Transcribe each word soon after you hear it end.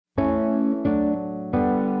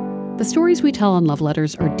The stories we tell on Love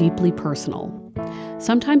Letters are deeply personal.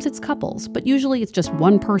 Sometimes it's couples, but usually it's just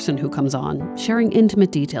one person who comes on, sharing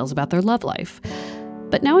intimate details about their love life.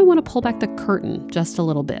 But now I want to pull back the curtain just a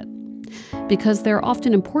little bit, because there are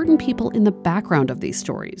often important people in the background of these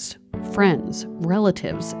stories, friends,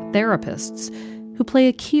 relatives, therapists, who play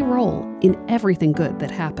a key role in everything good that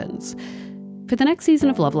happens. For the next season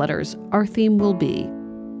of Love Letters, our theme will be,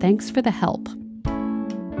 Thanks for the Help.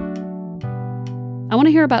 I want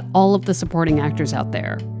to hear about all of the supporting actors out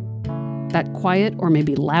there. That quiet or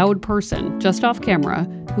maybe loud person just off camera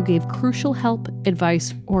who gave crucial help,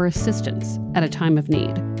 advice, or assistance at a time of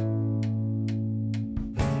need.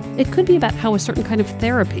 It could be about how a certain kind of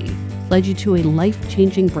therapy led you to a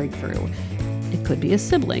life-changing breakthrough. It could be a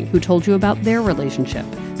sibling who told you about their relationship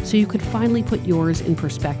so you could finally put yours in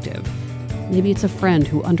perspective. Maybe it's a friend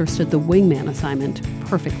who understood the wingman assignment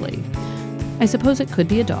perfectly. I suppose it could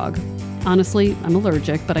be a dog. Honestly, I'm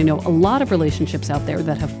allergic, but I know a lot of relationships out there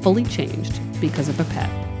that have fully changed because of a pet.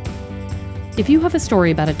 If you have a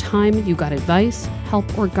story about a time you got advice,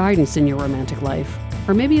 help, or guidance in your romantic life,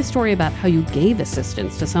 or maybe a story about how you gave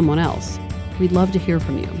assistance to someone else, we'd love to hear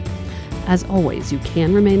from you. As always, you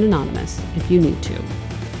can remain anonymous if you need to.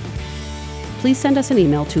 Please send us an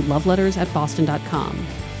email to loveletters@boston.com.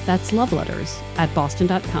 That's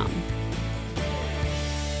loveletters@boston.com.